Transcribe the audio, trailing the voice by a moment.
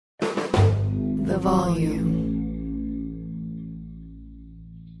the volume.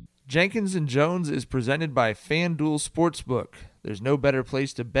 Jenkins and Jones is presented by FanDuel Sportsbook. There's no better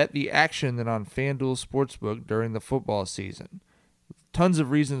place to bet the action than on FanDuel Sportsbook during the football season. Tons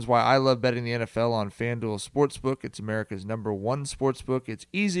of reasons why I love betting the NFL on FanDuel Sportsbook. It's America's #1 sportsbook. It's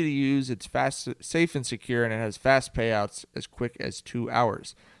easy to use, it's fast, safe, and secure, and it has fast payouts as quick as 2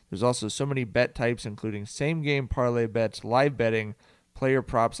 hours. There's also so many bet types, including same-game parlay bets, live betting, player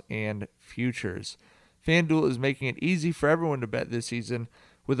props, and futures. FanDuel is making it easy for everyone to bet this season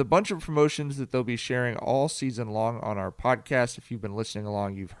with a bunch of promotions that they'll be sharing all season long on our podcast. If you've been listening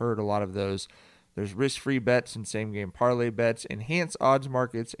along, you've heard a lot of those. There's risk-free bets and same-game parlay bets, enhanced odds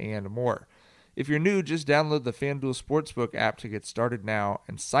markets, and more. If you're new, just download the FanDuel Sportsbook app to get started now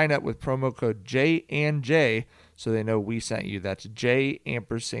and sign up with promo code J&J so they know we sent you. That's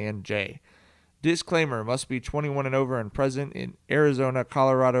J&J. Disclaimer, must be 21 and over and present in Arizona,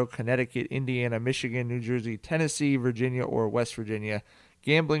 Colorado, Connecticut, Indiana, Michigan, New Jersey, Tennessee, Virginia, or West Virginia.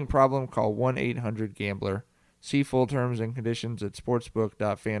 Gambling problem, call 1-800-GAMBLER. See full terms and conditions at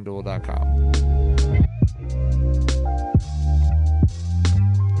sportsbook.fanduel.com.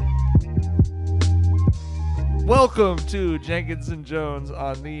 Welcome to Jenkins and Jones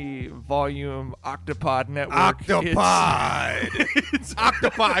on the Volume Octopod Network. Octopod! It's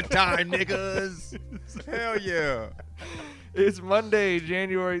Octopod time, niggas! Hell yeah. It's Monday,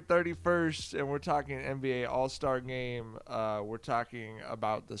 January 31st, and we're talking NBA All-Star Game. We're talking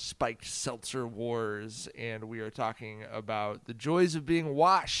about the spiked seltzer wars, and we are talking about the joys of being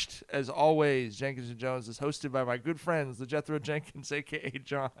washed. As always, Jenkins and Jones is hosted by my good friends, the Jethro Jenkins, a.k.a.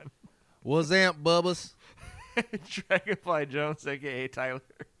 John. What's amp, Bubbas? Dragonfly Jones, a.k.a. Tyler.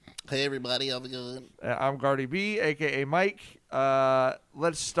 Hey, everybody. How's it going? I'm Gardy B, a.k.a. Mike.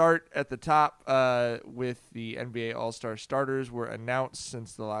 Let's start at the top with the NBA All-Star starters were announced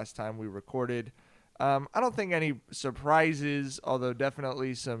since the last time we recorded. I don't think any surprises, although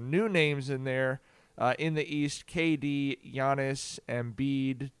definitely some new names in there. In the East, KD, Giannis,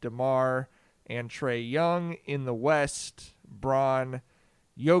 Embiid, DeMar, and Trae Young. In the West, Bron,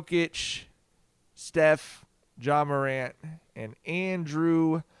 Jokic, Steph, Ja Morant, and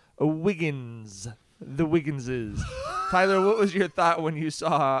Andrew Wiggins. The Wigginses. Tyler, what was your thought when you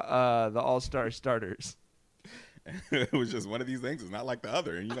saw the All-Star starters? It was just one of these things. It's not like the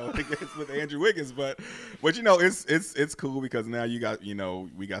other, and it's with Andrew Wiggins, but it's cool because now you got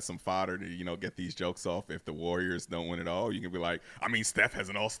we got some fodder to get these jokes off. If the Warriors don't win it all, you can be like, I mean, Steph has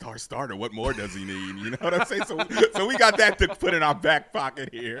an All-Star starter. What more does he need? You know what I'm saying? So we got that to put in our back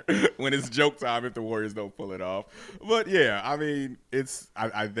pocket here when it's joke time if the Warriors don't pull it off. But yeah, I mean,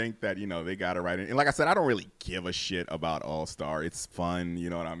 I think that they got it right, and like I said, I don't really give a shit about All-Star. It's fun,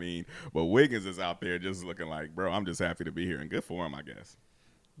 you know what I mean? But Wiggins is out there just looking like, bro, I'm just happy to be here, and good for him, I guess.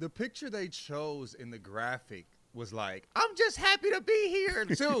 The picture they chose in the graphic was like, I'm just happy to be here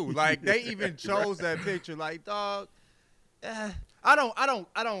too. Like they even chose that picture. Like, dog, I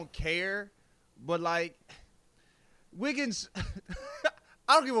don't care. But like Wiggins, I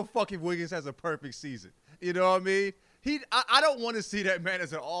don't give a fuck if Wiggins has a perfect season. You know what I mean? I don't want to see that man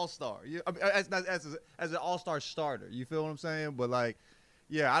as an all-star. As an all-star starter. You feel what I'm saying? But like,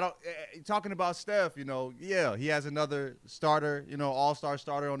 yeah, I don't. Talking about Steph, yeah, he has another starter, all-star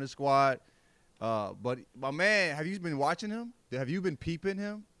starter on his squad. But my man, have you been watching him? Have you been peeping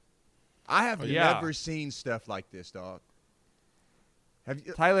him? I have never seen Steph like this, dog.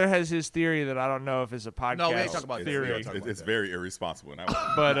 Tyler has his theory that I don't know if it's a podcast. No, we ain't talking about theory. It's very irresponsible.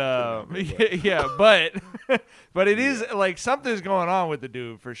 But but it is like something's going on with the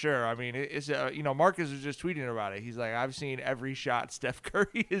dude for sure. I mean, it's Marcus was just tweeting about it. He's like, I've seen every shot Steph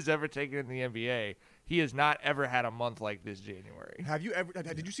Curry has ever taken in the NBA. He has not ever had a month like this January.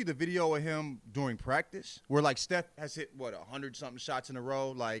 Did you see the video of him during practice where like Steph has hit 100-something shots in a row,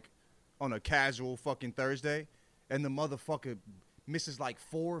 like on a casual fucking Thursday, and the motherfucker misses like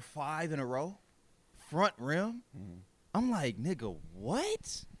 4 or 5 in a row, front rim. Mm-hmm. I'm like, nigga,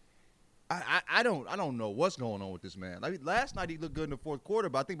 what? I don't know what's going on with this man. Like last night he looked good in the fourth quarter,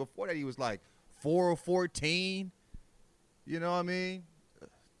 but I think before that he was like 4 or 14. You know what I mean?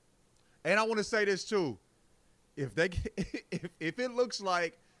 And I want to say this too: if it looks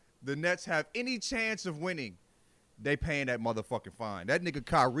like the Nets have any chance of winning, they paying that motherfucking fine. That nigga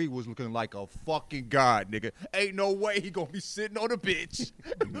Kyrie was looking like a fucking god, nigga. Ain't no way he gonna be sitting on the bench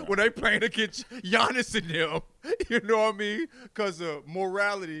when they playing against Giannis and them. You know what I mean? Because of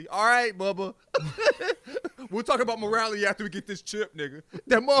morality. All right, Bubba. We'll talk about morality after we get this chip, nigga.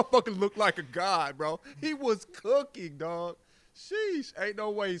 That motherfucker looked like a god, bro. He was cooking, dog. Sheesh. Ain't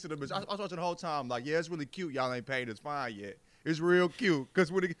no way he's in the bench. I was watching the whole time like, yeah, it's really cute. Y'all ain't paying his fine yet. It's real cute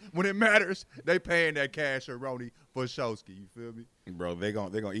because when it matters, they paying that cash or Roni for Shosky. You feel me? Bro, they're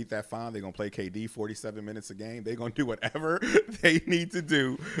gonna eat that fine. They're gonna play KD 47 minutes a game. They're gonna do whatever they need to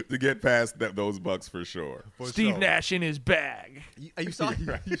do to get past those Bucks for sure. Steve Nash in his bag. You saw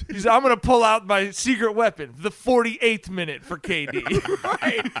He said, I'm going to pull out my secret weapon, the 48th minute for KD.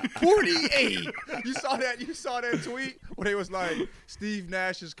 right, 48. You saw that tweet where they was like, Steve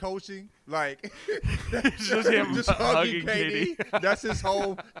Nash is coaching, like Just him hugging hugging KD. That's his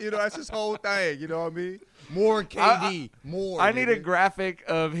whole, that's his whole thing. You know what I mean? More KD, more. I need a nigga. graphic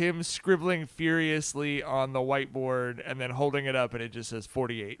of him scribbling furiously on the whiteboard and then holding it up, and it just says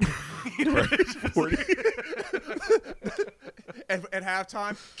 48. At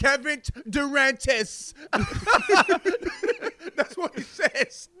halftime, Kevin Durantes. That's what he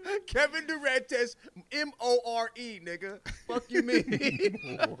says. Kevin Durantes, More, nigga. Fuck you mean?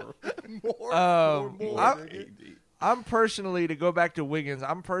 More, nigga. I'm personally, to go back to Wiggins,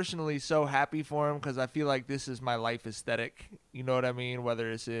 I'm personally so happy for him because I feel like this is my life aesthetic. You know what I mean?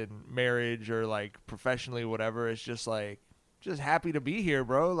 Whether it's in marriage or like professionally, whatever. It's just like, just happy to be here,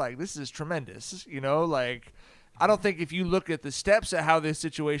 bro. Like, this is tremendous. You know, like, I don't think if you look at the steps at how this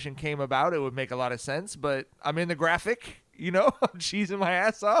situation came about, it would make a lot of sense. But I'm in the graphic. I'm cheesing my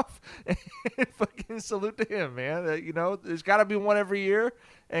ass off. And fucking salute to him, man. There's got to be one every year.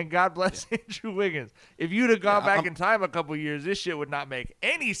 And God bless Andrew Wiggins. If you'd have gone back in time a couple years, this shit would not make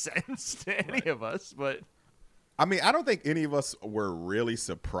any sense to any of us. But I mean, I don't think any of us were really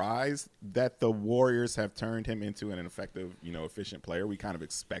surprised that the Warriors have turned him into an effective, efficient player. We kind of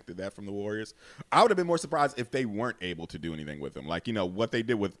expected that from the Warriors. I would have been more surprised if they weren't able to do anything with him. Like, what they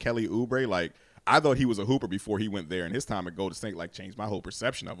did with Kelly Oubre, like, I thought he was a hooper before he went there, and his time at Golden State like changed my whole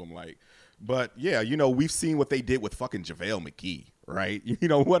perception of him. Like, but yeah, we've seen what they did with fucking JaVale McGee, right?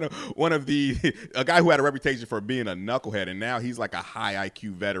 One of a guy who had a reputation for being a knucklehead, and now he's like a high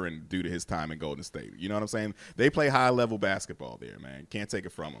IQ veteran due to his time in Golden State. You know what I'm saying? They play high level basketball there, man. Can't take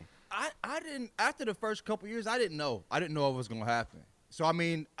it from them. I didn't, after the first couple years, I didn't know it was gonna happen. So I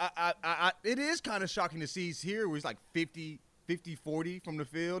mean, I it is kind of shocking to see here where he's like 50, 40 from the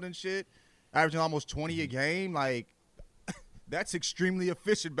field and shit, averaging almost 20 a game. Like, that's extremely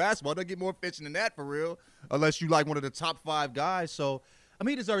efficient basketball. Doesn't get more efficient than that for real, unless you like one of the top 5 guys. So, I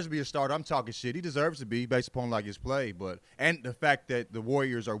mean, he deserves to be a starter. I'm talking shit. He deserves to be based upon like his play, and the fact that the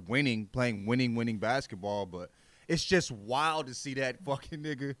Warriors are playing winning basketball. But it's just wild to see that fucking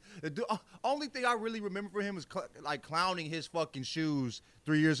nigga. The only thing I really remember for him is like clowning his fucking shoes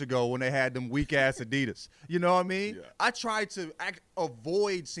 3 years ago when they had them weak-ass Adidas. You know what I mean? Yeah. I tried to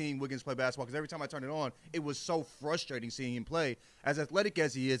avoid seeing Wiggins play basketball because every time I turned it on, it was so frustrating seeing him play, as athletic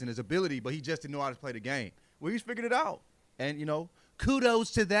as he is and his ability, but he just didn't know how to play the game. Well, he's figured it out. And,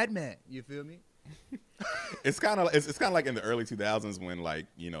 kudos to that man. You feel me? It's kind of like in the early 2000s when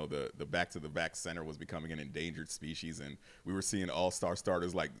the back-to-the-back center was becoming an endangered species, and we were seeing all-star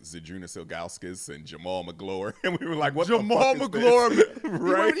starters like Zydrunas Ilgauskas and Jamal McGlure, and we were like, "What Jamal the fuck McGlure, is this?"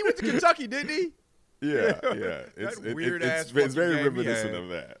 Right? He went to Kentucky, didn't he? Yeah. It's very reminiscent of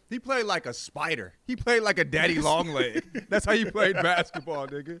that. He played like a spider. He played like a daddy long leg. That's how he played basketball,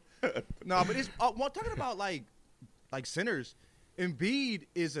 nigga. No, but it's talking about like centers. Embiid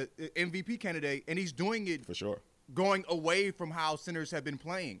is a MVP candidate, and he's doing it for sure, going away from how centers have been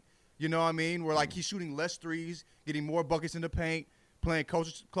playing. You know what I mean? Where like he's shooting less threes, getting more buckets in the paint, playing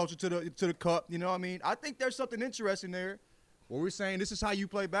closer to the cup. You know what I mean? I think there's something interesting there. Where we're saying this is how you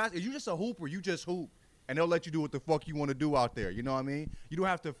play basketball. If you're just a hooper, you just hoop, and they'll let you do what the fuck you want to do out there. You know what I mean? You don't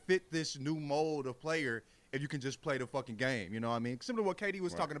have to fit this new mold of player if you can just play the fucking game. You know what I mean? Similar to what KD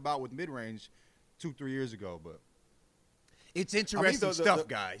was talking about with mid-range 2-3 years ago, but. It's interesting stuff,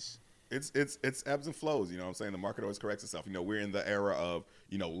 guys. It's ebbs and flows. You know what I'm saying? The market always corrects itself. We're in the era of,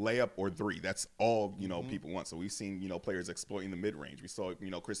 layup or three. That's all, people want. So we've seen, players exploiting the mid-range. We saw,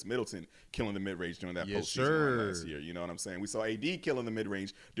 Chris Middleton killing the mid-range during that postseason run last year. You know what I'm saying? We saw AD killing the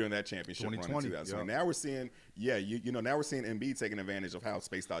mid-range during that championship run in 2000. So now we're seeing, now we're seeing Embiid taking advantage of how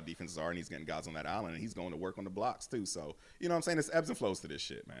spaced out defenses are, and he's getting guys on that island, and he's going to work on the blocks too. So, you know what I'm saying? It's ebbs and flows to this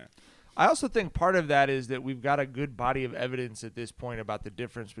shit, man. I also think part of that is that we've got a good body of evidence at this point about the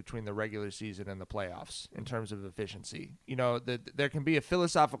difference between the regular season and the playoffs in terms of efficiency. There can be a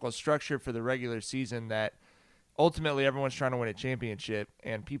philosophical structure for the regular season that ultimately everyone's trying to win a championship,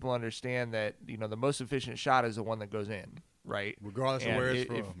 and people understand that, the most efficient shot is the one that goes in, right? Regardless of where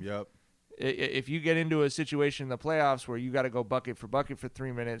it's from. Yep. If you get into a situation in the playoffs where you got to go bucket for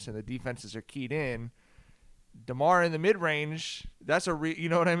 3 minutes and the defenses are keyed in, DeMar in the mid-range, that's you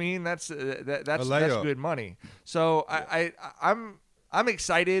know what I mean? That's good money. So I'm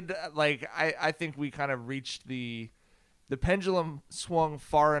excited. Like I think we kind of reached the the pendulum swung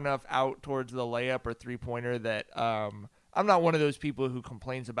far enough out towards the layup or three-pointer that I'm not one of those people who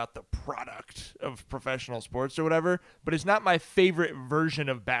complains about the product of professional sports or whatever, but it's not my favorite version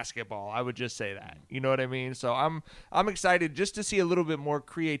of basketball. I would just say that. You know what I mean? So I'm excited just to see a little bit more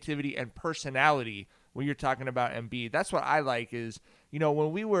creativity and personality when you're talking about Embiid. That's what I like is,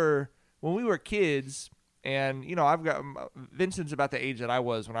 when we were kids, and I've got Vincent's about the age that I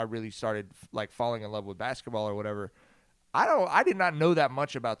was when I really started like falling in love with basketball or whatever. I did not know that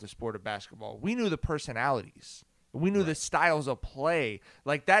much about the sport of basketball. We knew the personalities. We knew the styles of play.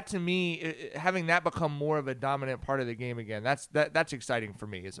 Like that to me, having that become more of a dominant part of the game again, that's exciting for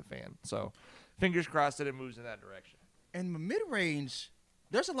me as a fan. So fingers crossed that it moves in that direction. And the mid-range,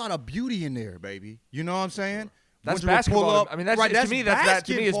 there's a lot of beauty in there, baby. You know what I'm saying? That's basketball. I mean, to me,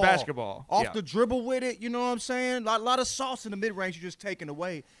 it's basketball. Off the dribble with it, you know what I'm saying? A lot of sauce in the mid-range you're just taking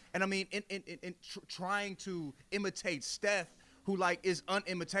away. And I mean, in trying to imitate Steph, who like is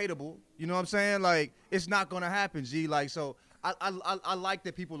unimitatable, you know what I'm saying? Like it's not gonna happen, G. Like so, I like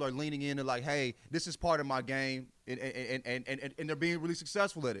that people are leaning into like, hey, this is part of my game, and they're being really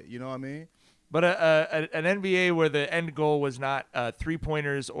successful at it. You know what I mean? But an NBA where the end goal was not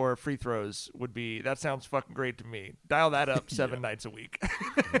 3-pointers or free throws that sounds fucking great to me. Dial that up 7 nights a week.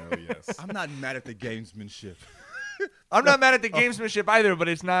 Hell yes. I'm not mad at the gamesmanship. I'm not mad at the gamesmanship either, but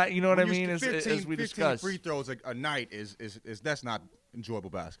it's not, you know what I mean? 15, as we discussed. 15 free throws a night is that's not enjoyable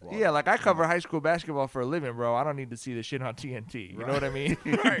basketball. Yeah, like I cover high school basketball for a living, bro. I don't need to see the shit on TNT. You know what I mean?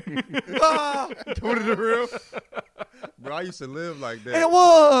 Right. Doing it real. Bro, I used to live like that. And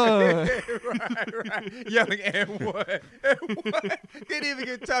what? right. Yelling, and what? And what? Didn't even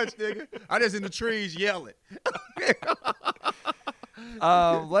get touched, nigga. I just in the trees yelling.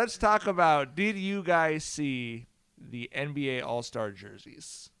 Let's talk about, did you guys see the NBA All-Star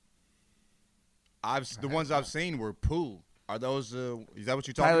jerseys? The ones I've seen were poo. Are those? Is that what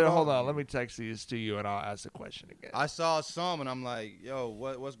you're talking Tyler, about? hold on. Let me text these to you, and I'll ask the question again. I saw some, and I'm like, yo,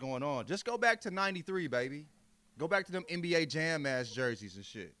 what's going on? Just go back to '93, baby. Go back to them NBA Jam ass jerseys and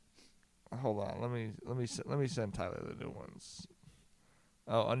shit. Hold on. Let me send Tyler the new ones.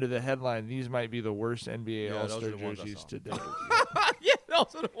 Oh, under the headline, these might be the worst NBA All-Star jerseys to date. Yeah,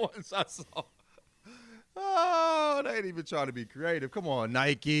 those are the ones I saw. Oh, they ain't even trying to be creative. Come on,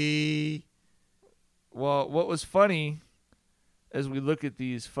 Nike. Well, what was funny as we look at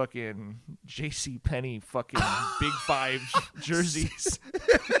these fucking JCPenney fucking Big Five jerseys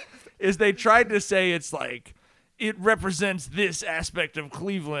is they tried to say it's like it represents this aspect of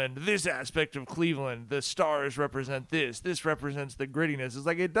Cleveland, this aspect of Cleveland. The stars represent this. This represents the grittiness. It's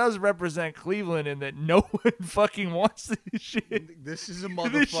like it does represent Cleveland in that no one fucking wants this shit. This is a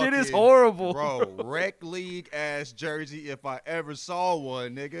motherfucking... This shit is horrible. Bro, rec league ass jersey if I ever saw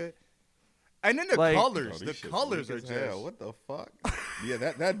one, nigga. And then the colors. The colors are just... Hell. What the fuck? Yeah,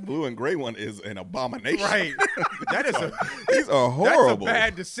 that blue and gray one is an abomination. Right. That is These are horrible. That's a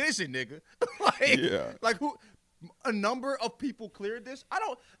bad decision, nigga. Like who... A number of people cleared this.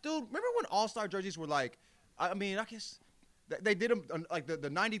 Dude, remember when All-Star jerseys were like, I mean, I guess they did them like the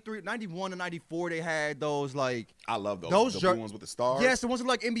 93, 91 and 94, they had those like. I love those. The blue ones with the stars. Yes, the ones with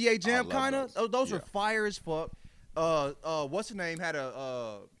like NBA Jam kind of. Those yeah. were fire as fuck. What's the name?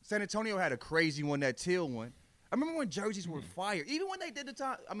 San Antonio had a crazy one, that teal one. I remember when jerseys were fire. Even when they did the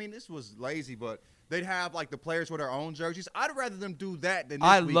time, I mean, this was lazy, but they'd have like the players with their own jerseys. I'd rather them do that than this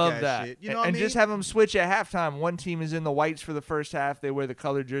I love that. Shit. You know what I mean? Just have them switch at halftime. One team is in the whites for the first half. They wear the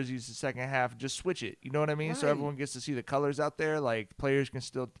colored jerseys the second half. Just switch it. You know what I mean? Right. So everyone gets to see the colors out there. Like players can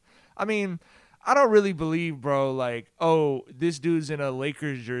still. I mean, I don't really believe, bro, like, oh, this dude's in a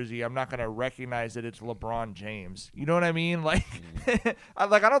Lakers jersey. I'm not going to recognize that it's LeBron James. You know what I mean? Like, I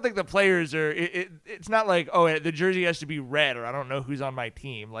don't think the players are it's not like, oh, the jersey has to be red or I don't know who's on my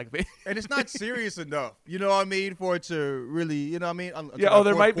team. Like, and it's not serious enough. You know what I mean? For it to really, you know what I mean? Yeah,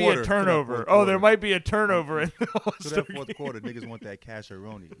 there might be a turnover. Oh, there might be a turnover in the All-Star So that fourth quarter, niggas want that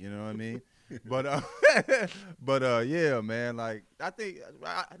cash-a-roni. You know what I mean? But yeah, man. Like I think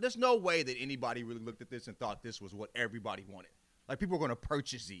there's no way that anybody really looked at this and thought this was what everybody wanted. Like people were gonna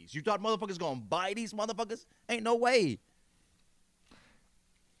purchase these. You thought motherfuckers gonna buy these motherfuckers? Ain't no way.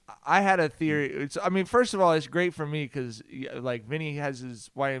 I had a theory. First of all, it's great for me because like Vinny has his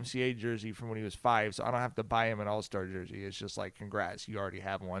YMCA jersey from when he was 5, so I don't have to buy him an All-Star jersey. It's just like, congrats, you already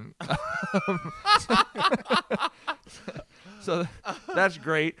have one. So that's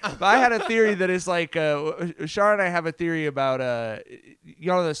great. But I had a theory that it's like, Shar and I have a theory about,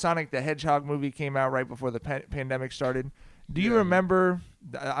 the Sonic the Hedgehog movie came out right before the pandemic started. Do you remember,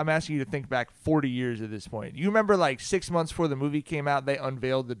 I'm asking you to think back 40 years at this point. You remember like 6 months before the movie came out, they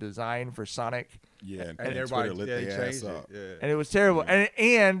unveiled the design for Sonic Yeah, and everybody Twitter lit they their ass changed up. it. Yeah. And it was terrible.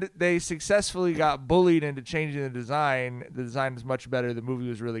 And they successfully got bullied into changing the design. The design is much better. The movie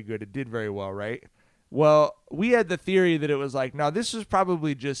was really good. It did very well, right? Well, we had the theory that it was like, no, this was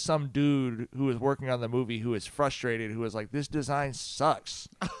probably just some dude who was working on the movie who was frustrated, who was like, this design sucks.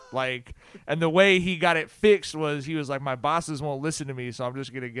 Like, and the way he got it fixed was he was like, my bosses won't listen to me, so I'm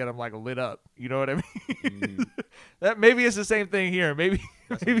just going to get them like lit up. You know what I mean? That maybe it's the same thing here. Maybe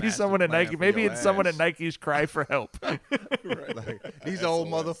someone at Nike, maybe it's someone at Nike's cry for help. Right. Like, these old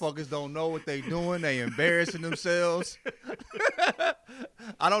motherfuckers don't know what they doing. They embarrassing themselves.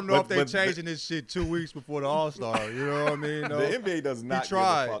 I don't know if they changing this shit 2 weeks before the All-Star. You know what I mean? No. The NBA does not give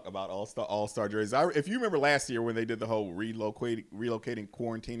a fuck about All-Star jerseys. If you remember last year when they did the whole relocating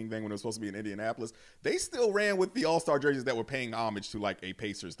quarantining thing when it was supposed to be in Indianapolis, they still ran with the All-Star jerseys that were paying homage to like a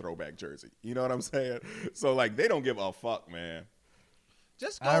Pacers throwback jersey. You know what I'm saying? So like they don't give a fuck, man.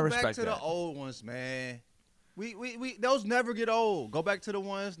 Just go back to the old ones, man. We those never get old. Go back to the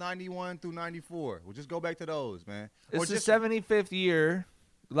ones 91 through 94. We'll just go back to those, man. It's the 75th year.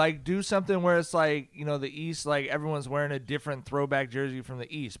 Like, do something where it's like, you know, the East, like everyone's wearing a different throwback jersey from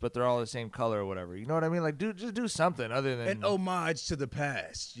the East, but they're all the same color or whatever. You know what I mean? Like, just do something other than an homage to the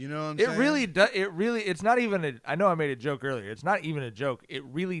past. You know what I'm saying? It really, it's not even I know I made a joke earlier. It's not even a joke. It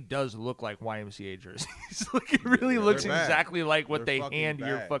really does look like YMCA jerseys. Like, it really looks exactly like what they hand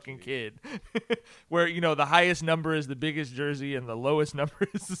your fucking kid. Where, you know, the highest number is the biggest jersey and the lowest number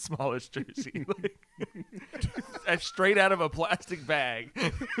is the smallest jersey. Like, straight out of a plastic bag.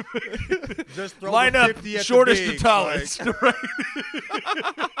 Just throw line the up 50 at shortest the to bigs, tallest. like. Right.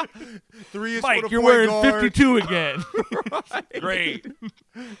 3 is Mike, for the you're point wearing guard. 52 again. Great.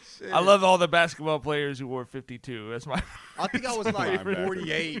 Shit. I love all the basketball players who wore 52. That's my. I think I was like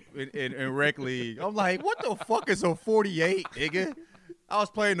 48 in rec league. I'm like, what the fuck is a 48, nigga? I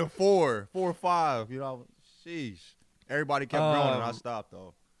was playing the 4 or 5. You know, sheesh. Everybody kept growing and I stopped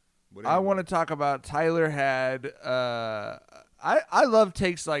though. I want to talk about Tyler had. I love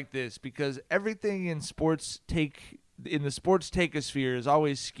takes like this because everything in the sports takeosphere is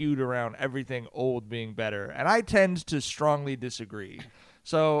always skewed around everything old being better, and I tend to strongly disagree.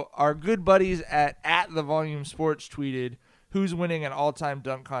 So our good buddies at the Volume Sports tweeted, "Who's winning an all-time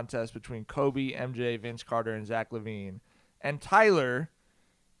dunk contest between Kobe, MJ, Vince Carter, and Zach LaVine?" And Tyler,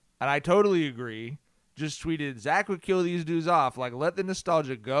 and I totally agree, just tweeted, "Zach would kill these dudes off. Like, let the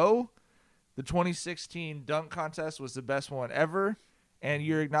nostalgia go. The 2016 dunk contest was the best one ever." And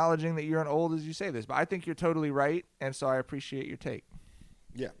you're acknowledging that you're an old as you say this. But I think you're totally right, and so I appreciate your take.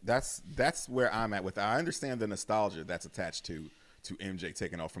 Yeah, that's where I'm at with that. I understand the nostalgia that's attached to MJ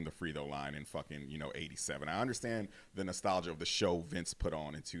taking off from the free throw line in fucking, 87. I understand the nostalgia of the show Vince put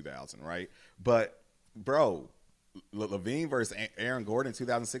on in 2000, right? But, bro, LaVine versus Aaron Gordon in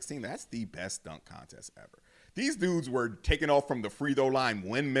 2016, that's the best dunk contest ever. These dudes were taking off from the free throw line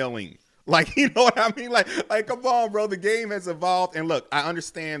windmilling. Like, you know what I mean? Like, come on, bro. The game has evolved. And look, I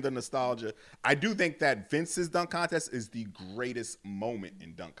understand the nostalgia. I do think that Vince's dunk contest is the greatest moment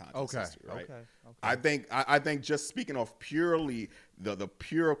in dunk contest history, right? Okay. I think just speaking of purely the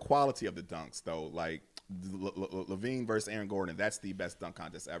pure quality of the dunks, though, like LaVine versus Aaron Gordon, that's the best dunk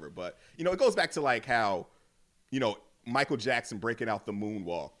contest ever. But, it goes back to like how, Michael Jackson breaking out the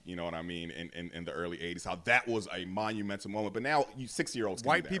moonwalk, you know what I mean, in the early 80s, how that was a monumental moment. But now you 6-year-olds can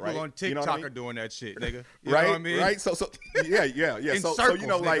white do that, people right? on TikTok are doing that shit, nigga. You right, know what I mean? Right. So yeah. In so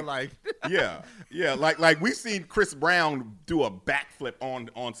circles, like yeah. Like we seen Chris Brown do a backflip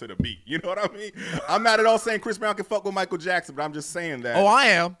onto the beat. You know what I mean? I'm not at all saying Chris Brown can fuck with Michael Jackson, but I'm just saying that. Oh, I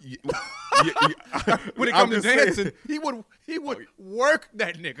am. When it comes to dancing, saying. he would work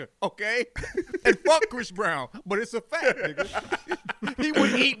that nigga, okay? And fuck Chris Brown, but it's a fact, nigga. He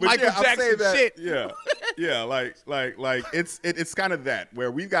would eat Michael Jackson shit. Yeah. Like it's kind of that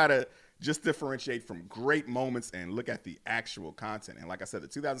where we gotta just differentiate from great moments and look at the actual content. And like I said, the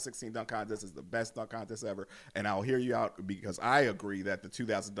 2016 dunk contest is the best dunk contest ever. And I'll hear you out because I agree that the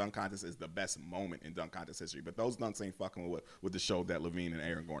 2000 dunk contest is the best moment in dunk contest history. But those dunks ain't fucking with the show that LaVine and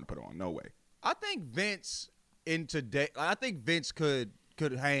Aaron Gordon put on. No way. I think Vince could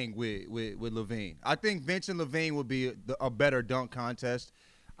hang with LaVine. I think Vince and LaVine would be a better dunk contest.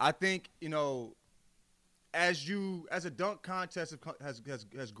 I think, as a dunk contest has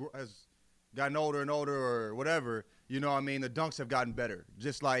gotten older and older or whatever, the dunks have gotten better,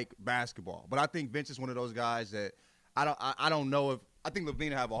 just like basketball. But I think Vince is one of those guys that I don't know if I think LaVine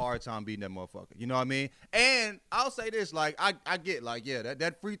will have a hard time beating that motherfucker. You know what I mean? And I'll say this, like I get like, yeah,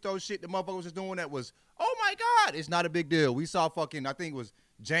 that free throw shit the motherfucker was just doing that was, oh my God, it's not a big deal. We saw fucking, I think it was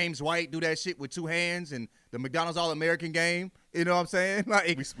James White do that shit with 2 hands and the McDonald's All-American game. You know what I'm saying?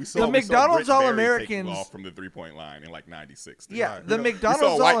 Like we saw McDonald's Britt Barry All-Americans take off from the 3-point line in like '96. Yeah, Right. the We McDonald's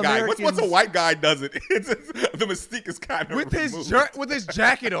saw a white All-Americans. guy. Once a white guy does it, the mystique is kind of with removed. with his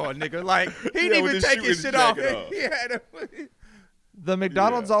jacket on, nigga. Like he didn't with even his take his shooting shit off. jacket off. He had The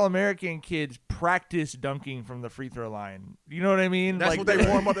McDonald's Yeah. All-American kids practice dunking from the free throw line. You know what I mean? That's like, what they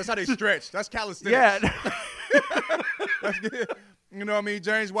warm up. That's how they stretch. That's calisthenics. Yeah. That's good. You know what I mean?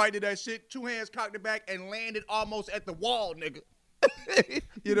 James White did that shit. 2 hands cocked it back and landed almost at the wall, nigga.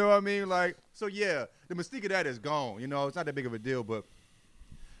 You know what I mean? Like, so yeah, the mystique of that is gone. You know, it's not that big of a deal, but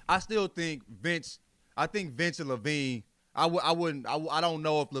I still think Vince and Levine. I don't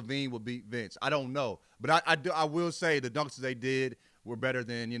know if Levine would beat Vince. I don't know, but I will say the dunks they did were better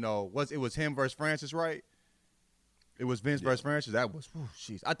than, it was him versus Francis, right? It was Vince versus Francis. That was,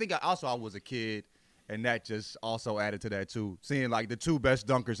 jeez. I think I was a kid, and that just also added to that too. Seeing like the 2 best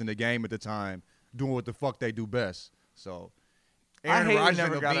dunkers in the game at the time doing what the fuck they do best. So Aaron Rodgers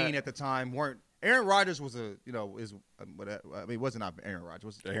and Levine at the time weren't. Aaron Rodgers was it wasn't not Aaron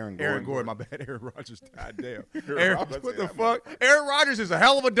Rodgers. It was Aaron Gordon. My bad. Aaron Rodgers. Goddamn. Aaron What Rodgers, the yeah, fuck? Aaron Rodgers is a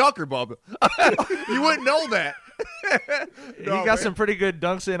hell of a dunker, Bubba. You wouldn't know that. He got some pretty good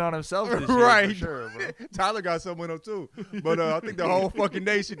dunks in on himself this year, right. for sure, bro. Tyler got some with him too, but I think the whole fucking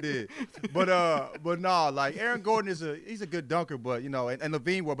nation did. But nah, like Aaron Gordon he's a good dunker, but and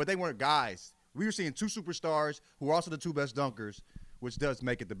Levine but they weren't guys. We were seeing 2 superstars who are also the 2 best dunkers, which does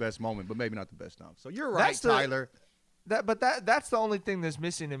make it the best moment, but maybe not the best dunk. So you're right, Tyler. That's the only thing that's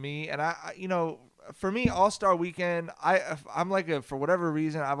missing to me, and I for me, All-Star Weekend, I'm like for whatever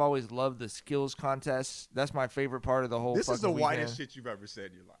reason, I've always loved the skills contest. That's my favorite part of the whole. This is the weekend. whitest shit you've ever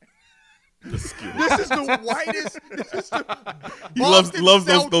said in your life. The skill. This is the whitest. This is the He loves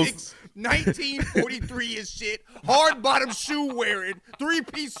Celtics, those 1943 is shit. Hard bottom shoe wearing,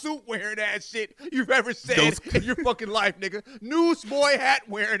 3-piece suit wearing ass shit you've ever said in your fucking life, nigga. Newsboy hat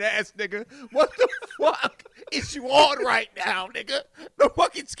wearing ass nigga. What the fuck is you on right now, nigga? The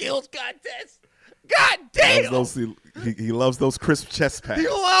fucking skills contest. God damn. He loves those crisp chest pads. He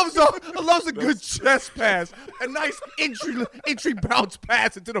loves a good chest pass, a nice entry bounce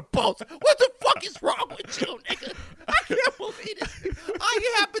pass into the post. What the fuck is wrong with you, nigga? I can't believe this.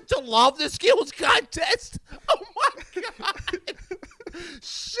 I happen to love the skills contest. Oh my god,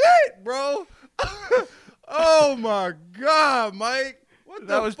 shit, bro. Oh my god, Mike. What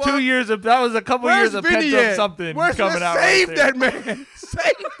That the was fuck? 2 years of. That was a couple years of Vinny pent up at? something Let's coming out. Save right there. that man.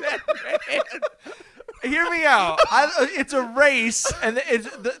 Save that man. Hear me out. It's a race, and it's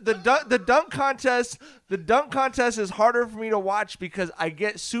the dunk contest. The dunk contest is harder for me to watch because I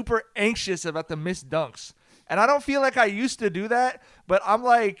get super anxious about the missed dunks, and I don't feel like I used to do that. But I'm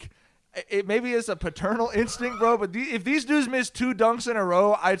like, maybe it's a paternal instinct, bro. But if these dudes miss 2 dunks in a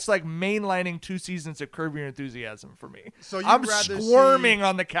row, it's like mainlining 2 seasons of Curb Your Enthusiasm for me. So I'm squirming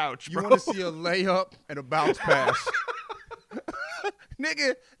on the couch, You bro. want to see a layup and a bounce pass.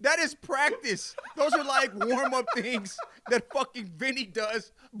 Nigga, that is practice. Those are like warm-up things that fucking Vinny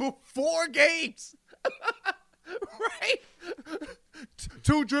does before games. Right?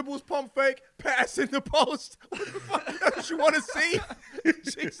 2 dribbles, pump fake, pass in the post. What the fuck don't you want to see?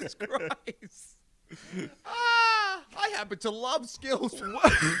 Jesus Christ. I happen to love skills. Skill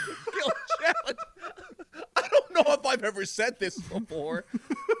challenge. I don't know if I've ever said this before.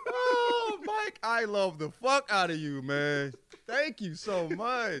 Oh, Mike, I love the fuck out of you, man. Thank you so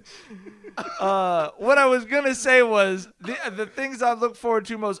much. What I was gonna say was the things I look forward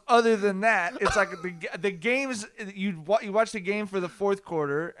to most. Other than that, it's like the games you watch the game for the 4th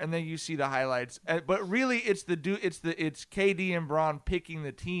quarter and then you see the highlights. But really, it's KD and Braun picking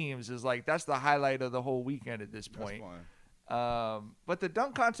the teams is like that's the highlight of the whole weekend at this point. But the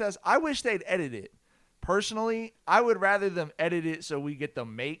dunk contest, I wish they'd edit it. Personally, I would rather them edit it so we get the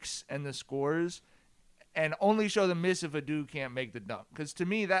makes and the scores. And only show the miss if a dude can't make the dunk. Because to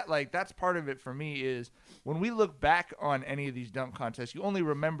me, that's part of it for me is when we look back on any of these dunk contests, you only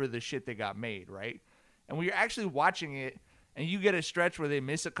remember the shit that got made, right? And when you're actually watching it and you get a stretch where they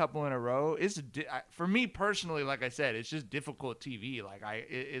miss a couple in a row, for me personally, like I said, it's just difficult TV. Like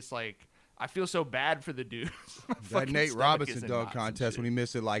it's like I feel so bad for the dudes. That Nate Robinson dunk contest when he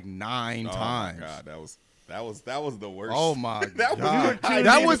missed it like 9 times. Oh my god, that was the worst. Oh my That god, tuned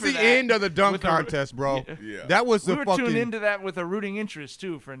that in was for the that end of the dunk with a- contest, bro. Yeah. That was We the were fucking. tuned into that with a rooting interest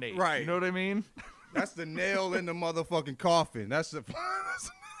too for Nate. Right. You know what I mean? That's the nail in the motherfucking coffin. That's the.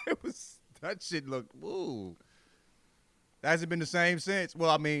 It was that shit. Looked. Ooh. That hasn't been the same since.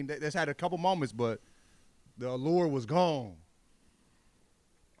 Well, I mean, that's had a couple moments, but the allure was gone.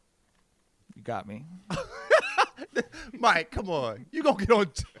 You got me. Mike, come on. You gonna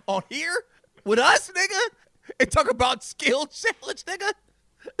get on here with us, nigga, and talk about skill challenge, nigga?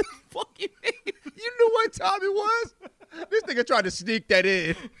 Fuck you, mean? You knew what time it was? This nigga tried to sneak that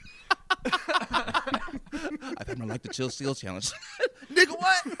in. I think I like the chill skill challenge. Nigga,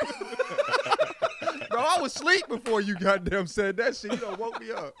 what? Bro, I was asleep before you goddamn said that shit. You done woke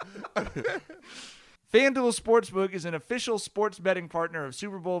me up. FanDuel Sportsbook is an official sports betting partner of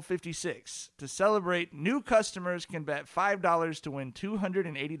Super Bowl 56. To celebrate, new customers can bet $5 to win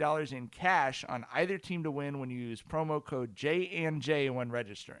 $280 in cash on either team to win when you use promo code J&J when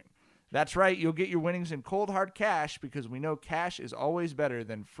registering. That's right, you'll get your winnings in cold hard cash because we know cash is always better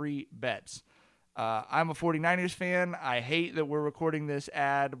than free bets. I'm a 49ers fan. I hate that we're recording this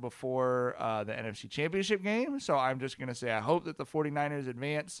ad before the NFC Championship game, so I'm just going to say I hope that the 49ers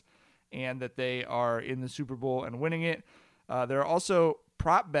advance and that they are in the Super Bowl and winning it. There are also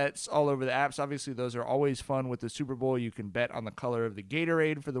prop bets all over the apps. Obviously, those are always fun with the Super Bowl. You can bet on the color of the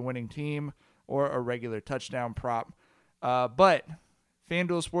Gatorade for the winning team or a regular touchdown prop. But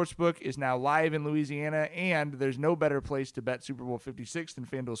FanDuel Sportsbook is now live in Louisiana, and there's no better place to bet Super Bowl 56 than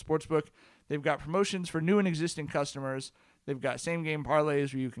FanDuel Sportsbook. They've got promotions for new and existing customers. They've got same-game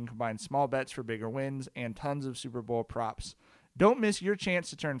parlays where you can combine small bets for bigger wins and tons of Super Bowl props. Don't miss your chance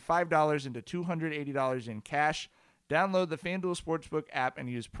to turn $5 into $280 in cash. Download the FanDuel Sportsbook app and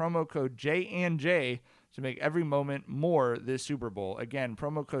use promo code J&J to make every moment more this Super Bowl. Again,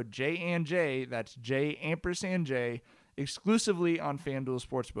 promo code J&J, that's J&J, exclusively on FanDuel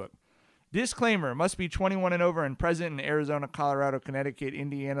Sportsbook. Disclaimer, must be 21 and over and present in Arizona, Colorado, Connecticut,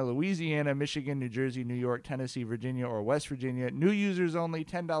 Indiana, Louisiana, Michigan, New Jersey, New York, Tennessee, Virginia, or West Virginia. New users only,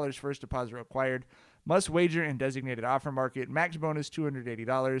 $10 first deposit required. Must wager in designated offer market. Max bonus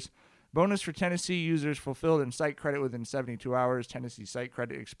 $280. Bonus for Tennessee users fulfilled in site credit within 72 hours. Tennessee site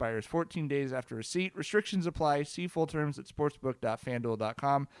credit expires 14 days after receipt. Restrictions apply. See full terms at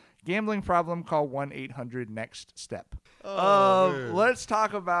sportsbook.fanduel.com. Gambling problem? Call 1-800-NEXT-STEP. Let's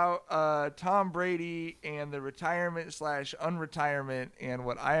talk about Tom Brady and the retirement/unretirement and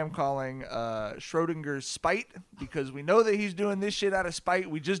what I am calling Schrodinger's spite, because we know that he's doing this shit out of spite.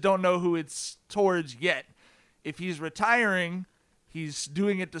 We just don't know who it's towards yet. If he's retiring, he's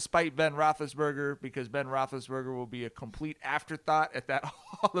doing it despite Ben Roethlisberger, because Ben Roethlisberger will be a complete afterthought at that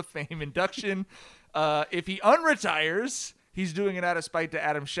Hall of Fame induction. If he unretires, he's doing it out of spite to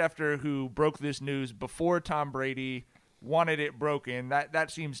Adam Schefter, who broke this news before Tom Brady wanted it broken.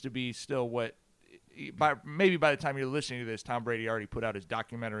 That seems to be still what, maybe by the time you're listening to this, Tom Brady already put out his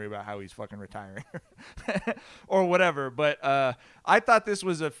documentary about how he's fucking retiring or whatever. But I thought this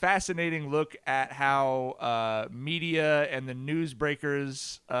was a fascinating look at how media and the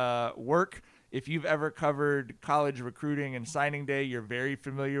newsbreakers work. If you've ever covered college recruiting and signing day, you're very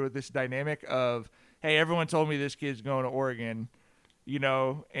familiar with this dynamic of, hey, everyone told me this kid's going to Oregon,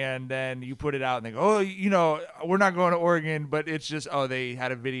 and then you put it out and they go, oh, we're not going to Oregon, but it's just, oh, they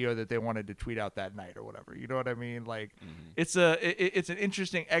had a video that they wanted to tweet out that night or whatever. You know what I mean? Like, it's an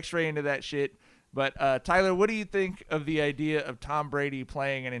interesting x-ray into that shit. But Tyler, what do you think of the idea of Tom Brady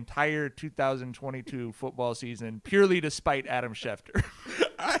playing an entire 2022 football season purely to spite Adam Schefter?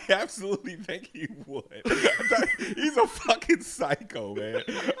 I absolutely think he would. He's a fucking psycho, man.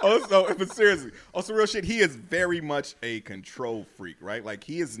 Also, but seriously, real shit, he is very much a control freak, right? Like,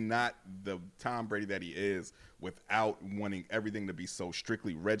 he is not the Tom Brady that he is without wanting everything to be so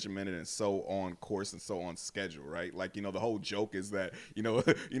strictly regimented and so on course and so on schedule, right? Like, the whole joke is that,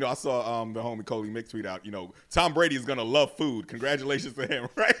 I saw the homie Coley Mick tweet out, Tom Brady is going to love food. Congratulations to him,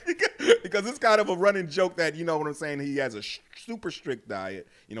 right? Because it's kind of a running joke that, you know what I'm saying, he has a super strict diet.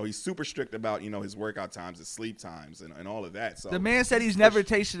 He's super strict about, his workout times, his sleep times, and all of that. So the man said he's never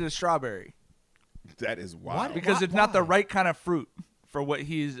tasted a strawberry. That is wild. Because it's not the right kind of fruit for what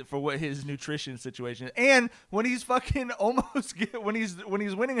his nutrition situation is. And when he's fucking when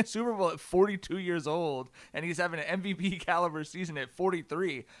he's winning a Super Bowl at 42 years old and he's having an MVP caliber season at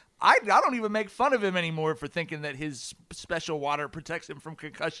 43, I don't even make fun of him anymore for thinking that his special water protects him from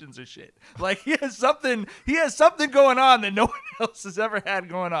concussions or shit. Like, he has something going on that no one else has ever had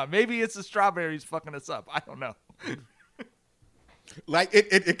going on. Maybe it's the strawberries fucking us up. I don't know. Like,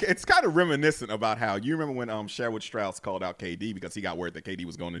 it's kind of reminiscent about how, you remember when Sherwood Strauss called out KD because he got word that KD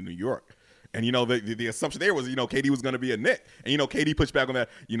was going to New York. And, the assumption there was, KD was going to be a Knick. And, KD pushed back on that,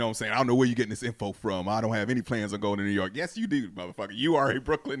 what I'm saying? I don't know where you're getting this info from. I don't have any plans on going to New York. Yes, you do, motherfucker. You are a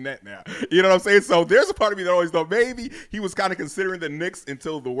Brooklyn Net now. You know what I'm saying? So there's a part of me that always thought maybe he was kind of considering the Knicks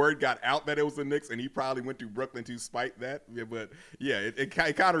until the word got out that it was the Knicks, and he probably went to Brooklyn to spite that. Yeah, but, yeah, it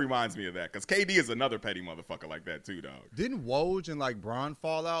kind of reminds me of that because KD is another petty motherfucker like that too, dog. Didn't Woj and, Bron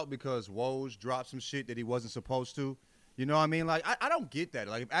fall out because Woj dropped some shit that he wasn't supposed to? You know what I mean? Like, I don't get that.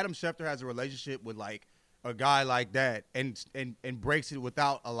 Like, if Adam Schefter has a relationship with, a guy like that and breaks it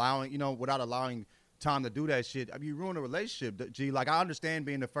without allowing time to do that shit, I mean, you ruin a relationship. G, I understand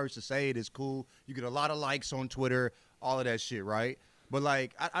being the first to say it is cool. You get a lot of likes on Twitter, all of that shit, right? But,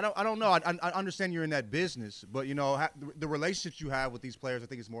 I don't know. I understand you're in that business. But, the relationships you have with these players, I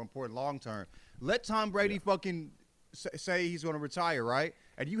think is more important long term. Let Tom Brady fucking say he's going to retire, right?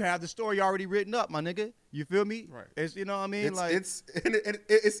 And you have the story already written up, my nigga. You feel me? Right. It's, you know what I mean?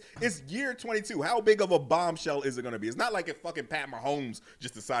 It's year 22. How big of a bombshell is it going to be? It's not like if fucking Pat Mahomes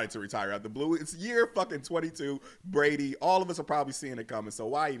just decided to retire out the blue. It's year fucking 22. Brady. All of us are probably seeing it coming. So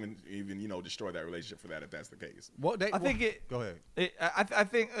why even destroy that relationship for that if that's the case? Well, I think it. Go ahead. I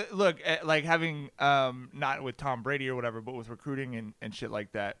think look, having not with Tom Brady or whatever, but with recruiting and shit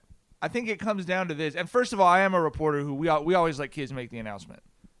like that. I think it comes down to this. And first of all, I am a reporter who we always let kids make the announcement.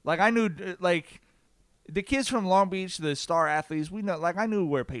 I knew, the kids from Long Beach, the star athletes, we know, I knew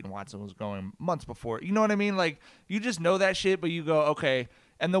where Peyton Watson was going months before. You know what I mean? You just know that shit, but you go, okay.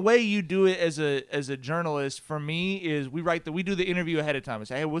 And the way you do it as a journalist, for me, is we do the interview ahead of time. I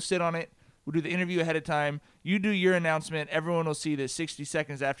say, hey, we'll sit on it. We'll do the interview ahead of time. You do your announcement. Everyone will see that 60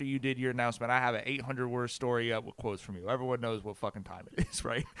 seconds after you did your announcement, I have an 800-word story up with quotes from you. Everyone knows what fucking time it is,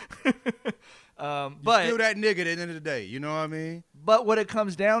 right? But still that nigga at the end of the day. You know what I mean? But what it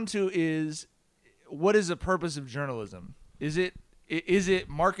comes down to is, what is the purpose of journalism? Is it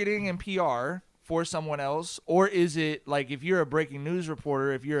marketing and PR for someone else? Or is it, if you're a breaking news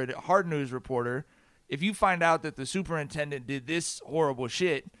reporter, if you're a hard news reporter, if you find out that the superintendent did this horrible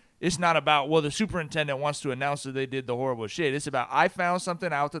shit, it's not about, well, the superintendent wants to announce that they did the horrible shit. It's about, I found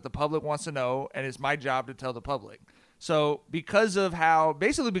something out that the public wants to know, and it's my job to tell the public. So because of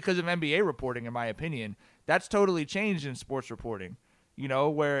NBA reporting, in my opinion, that's totally changed in sports reporting,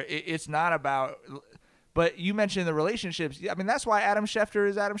 where it's not about – but you mentioned the relationships. I mean, that's why Adam Schefter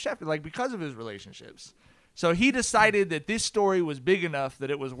is Adam Schefter, because of his relationships. So he decided that this story was big enough that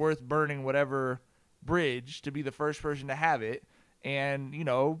it was worth burning whatever bridge to be the first person to have it. And,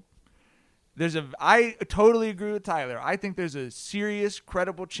 I totally agree with Tyler. I think there's a serious,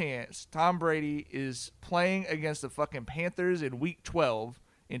 credible chance Tom Brady is playing against the fucking Panthers in Week 12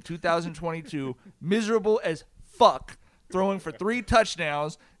 in 2022, miserable as fuck, throwing for 3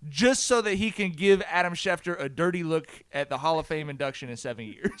 touchdowns just so that he can give Adam Schefter a dirty look at the Hall of Fame induction in 7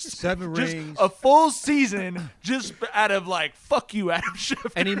 years. 7 rings. A full season just out of fuck you, Adam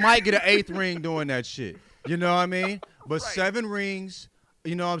Schefter. And he might get an 8th ring doing that shit. You know what I mean? But Right. 7 rings,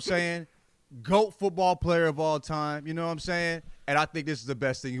 you know what I'm saying? GOAT football player of all time, you know what I'm saying? And I think this is the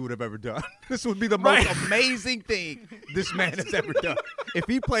best thing he would have ever done. This would be the most amazing thing this man has ever done. If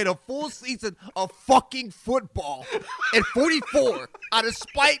he played a full season of fucking football at 44 out of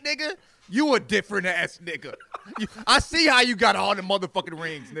spite, nigga, you a different ass nigga. I see how you got all the motherfucking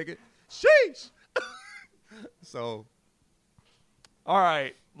rings, nigga. Sheesh. So, all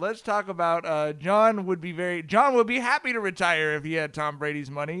right, let's talk about John would be happy to retire if he had Tom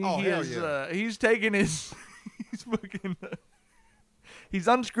Brady's money. Oh, hell yeah. He's taken his he's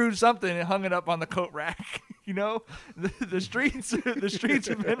unscrewed something and hung it up on the coat rack. The streets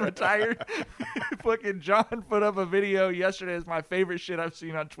have been retired. Fucking John put up a video yesterday. It's my favorite shit I've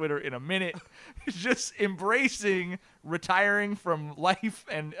seen on Twitter in a minute. He's just embracing retiring from life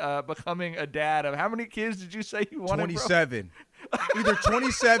and becoming a dad of how many kids did you say you wanted? 27. Either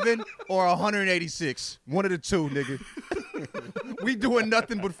 27 or 186. One of the two, nigga. We doing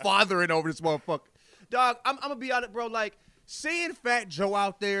nothing but fathering over this motherfucker. Dog, I'm going to be honest, bro. Seeing Fat Joe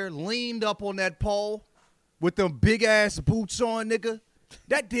out there leaned up on that pole with them big-ass boots on, nigga,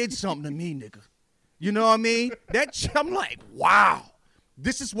 that did something to me, nigga. You know what I mean? I'm like, wow.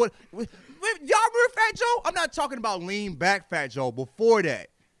 This is what – y'all remember Fat Joe? I'm not talking about lean back Fat Joe. Before that.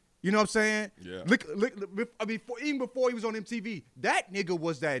 You know what I'm saying? Yeah. Even before he was on MTV, that nigga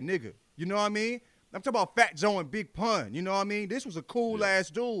was that nigga. You know what I mean? I'm talking about Fat Joe and Big Pun. You know what I mean? This was a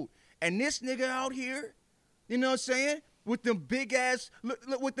cool-ass dude. And this nigga out here, you know what I'm saying? With them big-ass,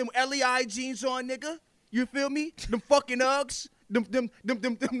 with them LEI jeans on, nigga. You feel me? Them fucking Uggs. Them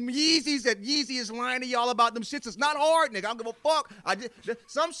Yeezys that Yeezy is lying to y'all about, them shits is not hard, nigga. I don't give a fuck.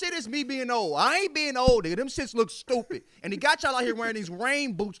 Some shit is me being old. I ain't being old, nigga. Them shits look stupid. And he got y'all out here wearing these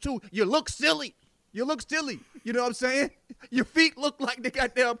rain boots, too. You look silly. You look silly. You know what I'm saying? Your feet look like they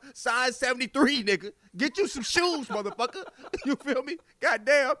got them size 73, nigga. Get you some shoes, motherfucker. You feel me?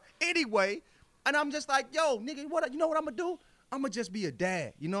 Goddamn. Anyway, and I'm just like, yo, nigga, you know what I'm gonna do? I'm gonna just be a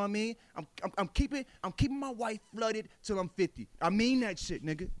dad. You know what I mean? I'm keeping my wife flooded till I'm 50. I mean that shit,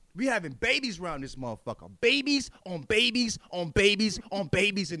 nigga. We having babies around this motherfucker. Babies on babies on babies on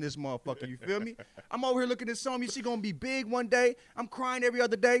babies in this motherfucker. You feel me? I'm over here looking at something. She gonna be big one day. I'm crying every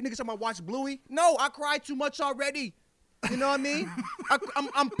other day. Niggas, I'm gonna watch Bluey. No, I cried too much already. You know what I mean?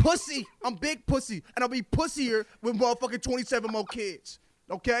 I'm pussy. I'm big pussy. And I'll be pussier with motherfucking 27 more kids.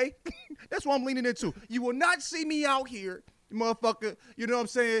 Okay? That's what I'm leaning into. You will not see me out here, motherfucker, you know what I'm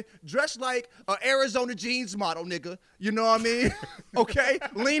saying, dressed like an Arizona jeans model, nigga. You know what I mean? Okay?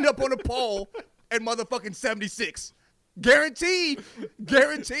 Leaned up on a pole at motherfucking 76. Guaranteed.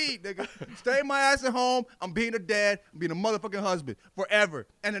 Guaranteed, nigga. Stay my ass at home. I'm being a dad. I'm being a motherfucking husband forever.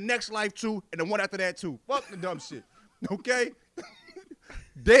 And the next life, too, and the one after that, too. Fuck the dumb shit. Okay?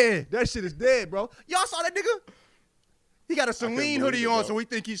 Dead. That shit is dead, bro. Y'all saw that nigga? He got a Celine hoodie on, so she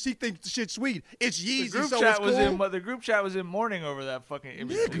thinks the shit's sweet. It's Yeezy, so it's cool. The group chat was in mourning over that fucking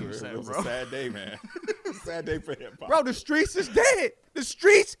image. It was a sad day, man. Sad day for hip hop. Bro, the streets is dead. The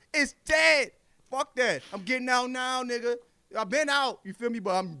streets is dead. Fuck that. I'm getting out now, nigga. I've been out, you feel me?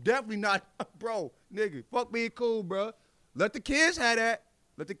 But I'm definitely not, bro, nigga. Fuck being cool, bro. Let the kids have that.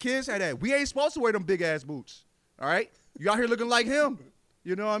 Let the kids have that. We ain't supposed to wear them big ass boots. All right? You out here looking like him.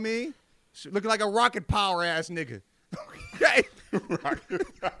 You know what I mean? Looking like a rocket power ass nigga. Okay.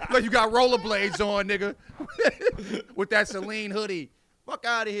 Like you got rollerblades on, nigga. With that Celine hoodie. Fuck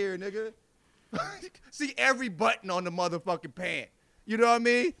out of here, nigga. See every button on the motherfucking pant. You know what I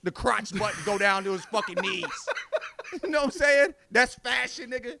mean? The crotch button go down to his fucking knees. You know what I'm saying? That's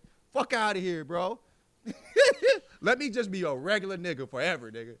fashion, nigga. Fuck out of here, bro. Let me just be a regular nigga forever,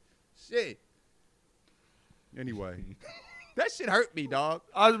 nigga. Shit. Anyway. That shit hurt me, dog.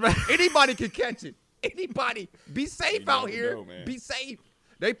 Anybody can catch it. Anybody. Be safe out here. Be safe.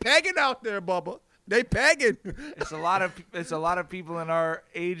 They pegging out there, Bubba. They pegging. It's a lot of people in our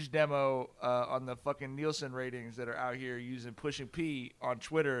age demo on the fucking Nielsen ratings that are out here using Pushing P on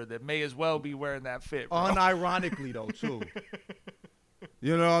Twitter that may as well be wearing that fit, bro. Unironically, though, too.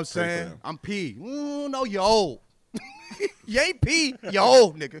 You know what I'm saying? I'm P. No, you old. You ain't P. You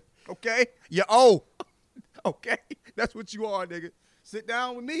old, nigga. Okay? You old. Okay? That's what you are, nigga. Sit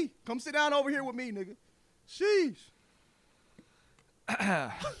down with me. Come sit down over here with me, nigga. Sheesh.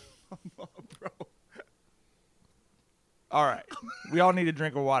 Bro. All right. We all need a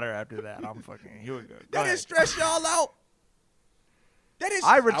drink of water after that. Here we go. That didn't stress y'all out.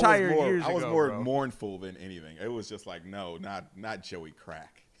 I retired years ago. I was more mournful than anything. It was just like, no, not Joey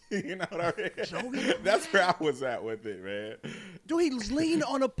Crack. You know what I mean? Joey? That's where I was at with it, man. Dude, he leaned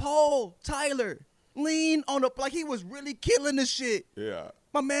on a pole, Tyler. Lean on like he was really killing the shit. Yeah.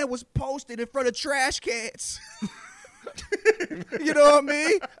 My man was posted in front of trash cans. You know what I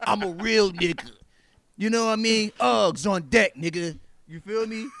mean? I'm a real nigga. You know what I mean? Uggs on deck, nigga. You feel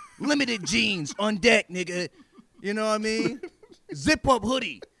me? Limited jeans on deck, nigga. You know what I mean? Zip up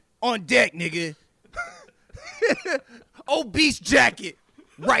hoodie on deck, nigga. Obese jacket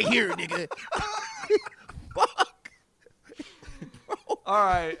right here, nigga. Fuck. All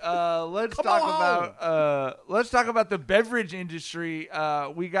right, let's talk about the beverage industry.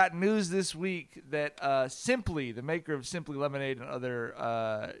 We got news this week that Simply, the maker of Simply Lemonade and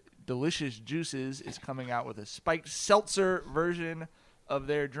other delicious juices, is coming out with a spiked seltzer version of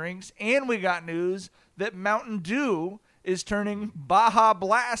their drinks. And we got news that Mountain Dew is turning Baja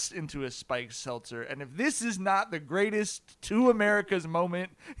Blast into a spiked seltzer. And if this is not the greatest to America's moment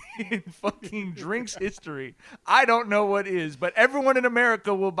in fucking drinks history, I don't know what is. But everyone in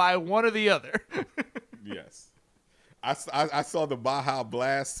America will buy one or the other. Yes. I saw the Baja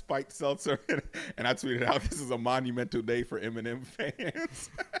Blast spiked seltzer, and I tweeted out, "This is a monumental day for Eminem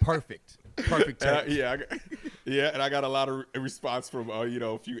fans." Perfect take. And I got a lot of response from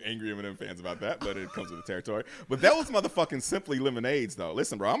a few angry Eminem fans about that, but it comes with the territory. But that was motherfucking Simply Lemonades, though.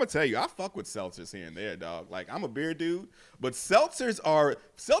 Listen, bro, I'm gonna tell you, I fuck with seltzers here and there, dog. Like, I'm a beer dude, but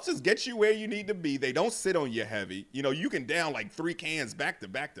seltzers get you where you need to be. They don't sit on you heavy. You know, you can down like 3 cans back to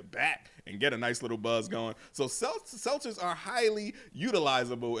back to back and get a nice little buzz going. So seltzers are highly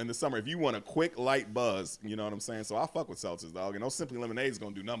utilizable in the summer if you want a quick, light buzz. You know what I'm saying? So I fuck with seltzers, dog. And those Simply Lemonades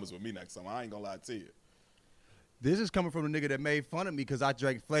gonna do numbers with me next summer. I ain't gonna lie to you. This is coming from the nigga that made fun of me because I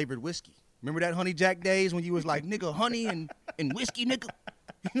drank flavored whiskey. Remember that Honey Jack days when you was like, nigga, honey and whiskey, nigga?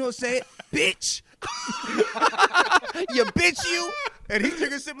 You know what I'm saying? Bitch. You bitch you. And he's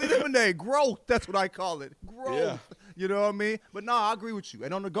drinking Simply Lemonade. Growth. That's what I call it. Growth. Yeah. You know what I mean? But no, I agree with you.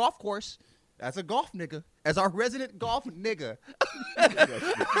 And on the golf course, as a golf nigga, as our resident golf nigga,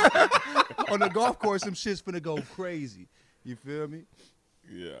 on the golf course, some shit's finna go crazy. You feel me?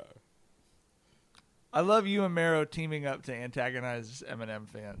 Yeah. I love you and Mero teaming up to antagonize Eminem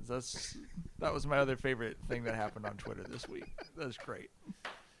fans. That was my other favorite thing that happened on Twitter this week. That was great.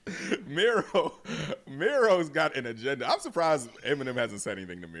 Mero's got an agenda. I'm surprised Eminem hasn't said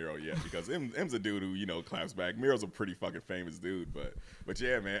anything to Mero yet because M's a dude who, claps back. Mero's a pretty fucking famous dude, but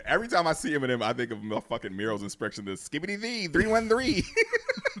yeah, man. Every time I see Eminem, I think of fucking Mero's inspection to Skibbity D 313.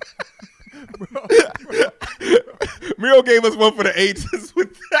 Mero gave us one for the ages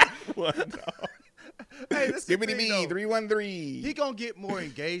with that one, dog. Hey, Skibbity B 313. He gonna get more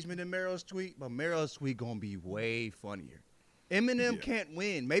engagement than Mero's tweet, but Mero's tweet gonna be way funnier. Eminem can't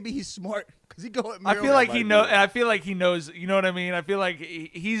win. Maybe he's smart because he go at Mero. I feel like he knows. I feel like he knows. You know what I mean? I feel like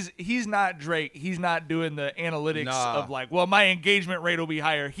he's not Drake. He's not doing the analytics of like, well, my engagement rate will be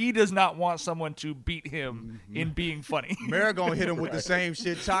higher. He does not want someone to beat him in being funny. Mero gonna hit him with the same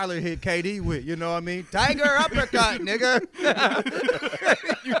shit Tyler hit KD with. You know what I mean? Tiger uppercut, nigga.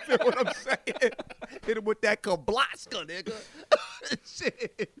 You feel what I'm saying? Hit him with that kablaska, nigga.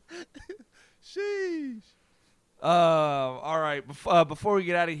 Shit. Sheesh. All right. Before we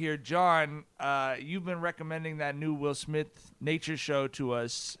get out of here, John, you've been recommending that new Will Smith nature show to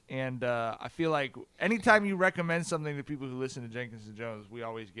us, and I feel like anytime you recommend something to people who listen to Jenkins and Jones, we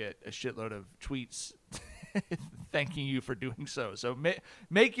always get a shitload of tweets thanking you for doing so. So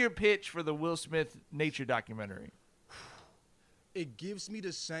make your pitch for the Will Smith nature documentary. It gives me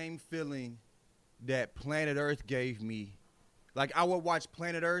the same feeling that Planet Earth gave me. Like, I would watch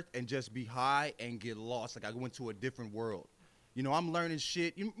Planet Earth and just be high and get lost. Like, I went to a different world. I'm learning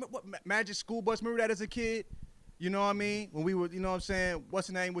shit. Magic School Bus, remember that as a kid? You know what I mean? When we were, you know what I'm saying? What's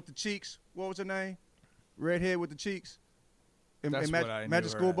her name with the cheeks? What was her name? Redhead with the cheeks? That's what I knew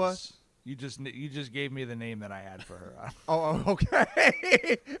Magic School Bus? You just gave me the name that I had for her. Oh,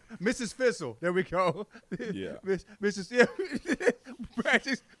 okay. Mrs. Fizzle. There we go. Yeah. Mrs. Yeah.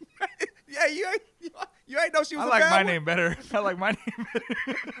 Yeah, you ain't know she was I like a bad my one? name better. I like my name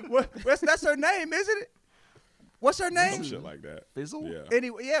better. That's her name, isn't it? What's her name? Some shit like that. Fizzle? Yeah.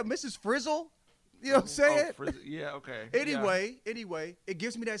 Anyway, yeah, Mrs. Frizzle. You know what I'm saying? Yeah, okay. Anyway, it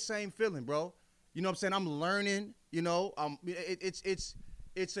gives me that same feeling, bro. You know what I'm saying? I'm learning. It's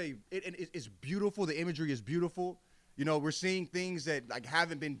beautiful. The imagery is beautiful. We're seeing things that like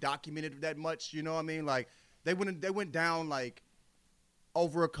haven't been documented that much. You know what I mean? Like they went down like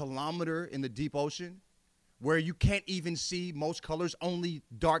over 1 kilometer in the deep ocean where you can't even see most colors. Only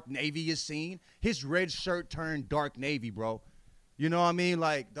dark navy is seen. His red shirt turned dark navy, bro. You know what I mean?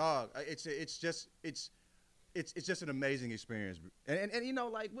 Like, dog, it's just an amazing experience. And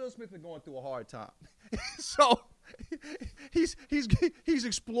like Will Smith been going through a hard time. So he's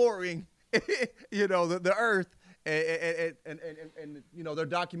exploring, the earth and they're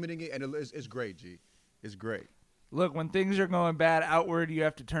documenting it, and it's great, G. It's great. Look, when things are going bad outward, you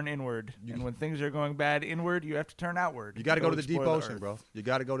have to turn inward. And when things are going bad inward, you have to turn outward. You got to go to the deep ocean, bro. You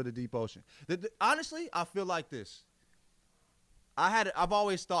got to go to the deep ocean. Honestly, I feel like this. I've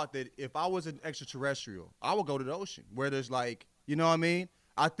always thought that if I was an extraterrestrial, I would go to the ocean where there's like, you know what I mean?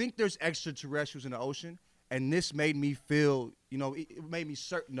 I think there's extraterrestrials in the ocean, and this made me feel, it made me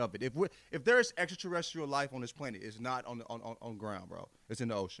certain of it. If there's extraterrestrial life on this planet, it's not on ground, bro. It's in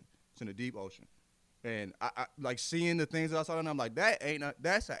the ocean. It's in the deep ocean. And I like seeing the things that I saw, and I'm like, that ain't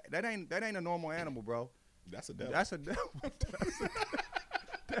a normal animal, bro. That's a devil. That's a devil.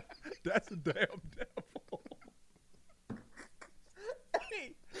 That's a damn devil.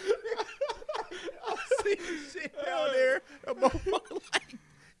 Hey, I see shit down there. That motherfucker like,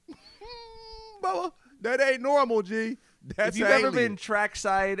 Bubba, that ain't normal, G. That's if you've ever been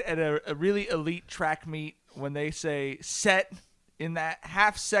trackside at a really elite track meet, when they say set, in that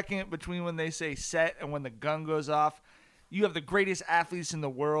half second between when they say set and when the gun goes off, you have the greatest athletes in the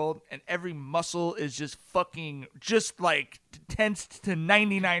world, and every muscle is just like tensed to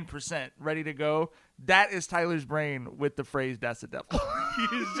 99% ready to go. That is Tyler's brain with the phrase, that's the devil.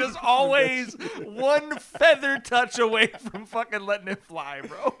 He's just always one feather touch away from fucking letting it fly,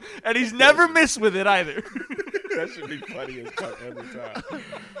 bro. And he's never missed with it either. That should be funny as fuck every time.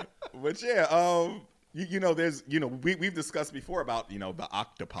 But yeah, we've discussed before about, the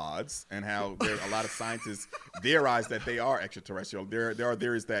octopods and how there's a lot of scientists theorize that they are extraterrestrial. There are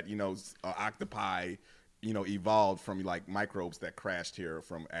theories that, octopi evolved from like microbes that crashed here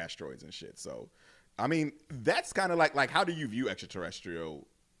from asteroids and shit. So, I mean, that's kind of like how do you view extraterrestrial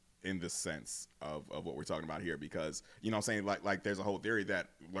in the sense of what we're talking about here? Because, you know what I'm saying, like there's a whole theory that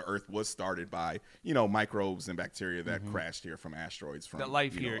Earth was started by, microbes and bacteria that crashed here from asteroids from the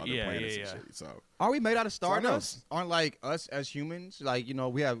life other here. planets Yeah. and shit. So Are we made out of So I know. stardust? Aren't like us as humans, like,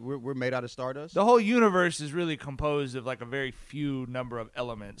 we're made out of stardust? The whole universe is really composed of like a very few number of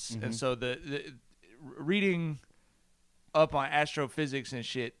elements, and so the reading up on astrophysics and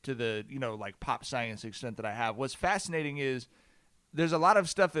shit to the like pop science extent that I have, what's fascinating is there's a lot of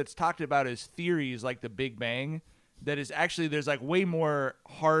stuff that's talked about as theories like the Big Bang that is actually, there's like way more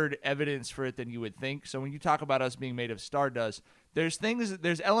hard evidence for it than you would think. So when you talk about us being made of stardust, there's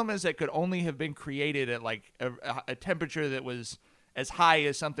elements that could only have been created at like a temperature that was as high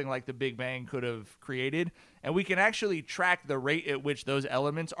as something like the Big Bang could have created, and we can actually track the rate at which those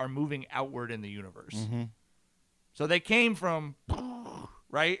elements are moving outward in the universe. So they came from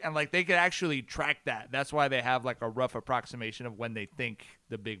right, and like they could actually track that. That's why they have like a rough approximation of when they think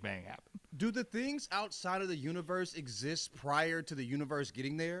the Big Bang happened. Do the things outside of the universe exist prior to the universe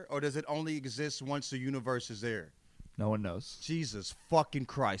getting there, or does it only exist once the universe is there? No one knows. Jesus fucking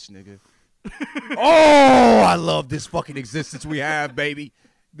Christ, nigga. Oh, I love this fucking existence we have, baby.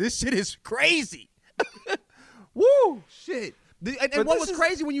 This shit is crazy. Woo, shit. And what was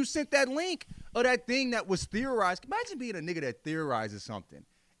crazy when you sent that link of that thing that was theorized? Imagine being a nigga that theorizes something,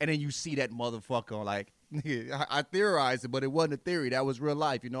 and then you see that motherfucker like, nigga, I theorized it, but it wasn't a theory. That was real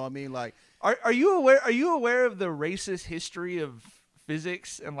life. You know what I mean? Like, are you aware? Are you aware of the racist history of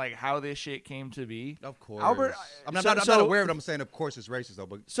physics and like how this shit came to be? of course, Albert, I'm not aware of it. I'm saying, of course, it's racist though.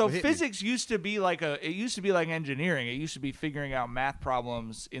 But So hit me. physics used to be like engineering. It used to be figuring out math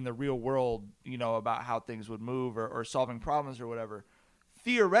problems in the real world, about how things would move or solving problems or whatever.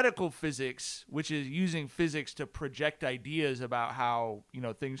 Theoretical physics, which is using physics to project ideas about how,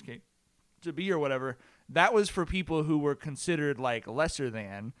 things came to be or whatever, that was for people who were considered like lesser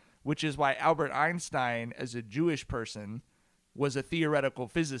than, which is why Albert Einstein, as a Jewish person, was a theoretical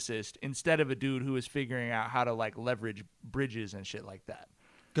physicist instead of a dude who was figuring out how to like leverage bridges and shit like that.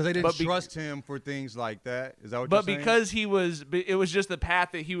 Because they didn't trust him for things like that. Is that what But you're saying? because it was just the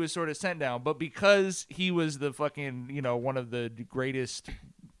path that he was sort of sent down. But because he was the fucking, one of the greatest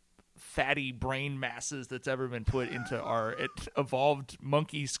fatty brain masses that's ever been put into our evolved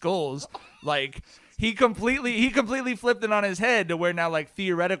monkey skulls, like he completely flipped it on his head to where now like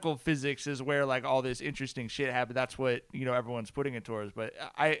theoretical physics is where like all this interesting shit happened. That's what everyone's putting it towards. But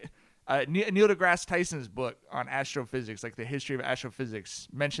Neil deGrasse Tyson's book on astrophysics, like the history of astrophysics,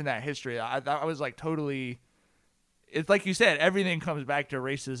 mentioned that history. I was like totally. It's like you said, everything comes back to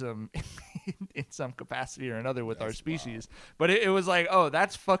racism in some capacity or another with our species. Wild. But it was like, oh,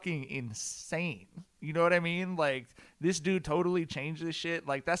 that's fucking insane. You know what I mean? Like this dude totally changed this shit.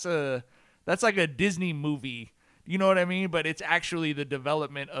 Like that's like a Disney movie. You know what I mean? But it's actually the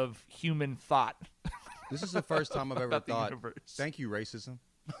development of human thought. This is the first time I've ever thought, universe. Thank you, racism.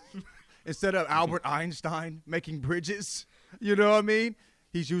 Instead of Albert Einstein making bridges, you know what I mean?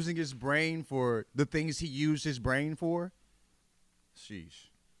 He's using his brain for the things he used his brain for. Sheesh.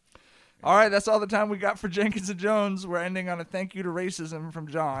 All right, that's all the time we got for Jenkins and Jones. We're ending on a thank you to racism from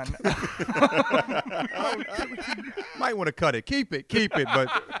John. Might want to cut it. Keep it.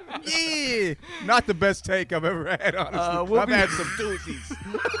 But yeah, not the best take I've ever had, honestly. I've had some doozies.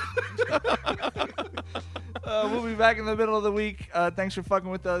 We'll be back in the middle of the week. Thanks for fucking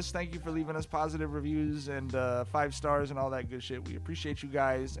with us. Thank you for leaving us positive reviews and 5 stars and all that good shit. We appreciate you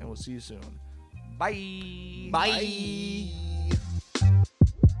guys, and we'll see you soon. Bye. Bye.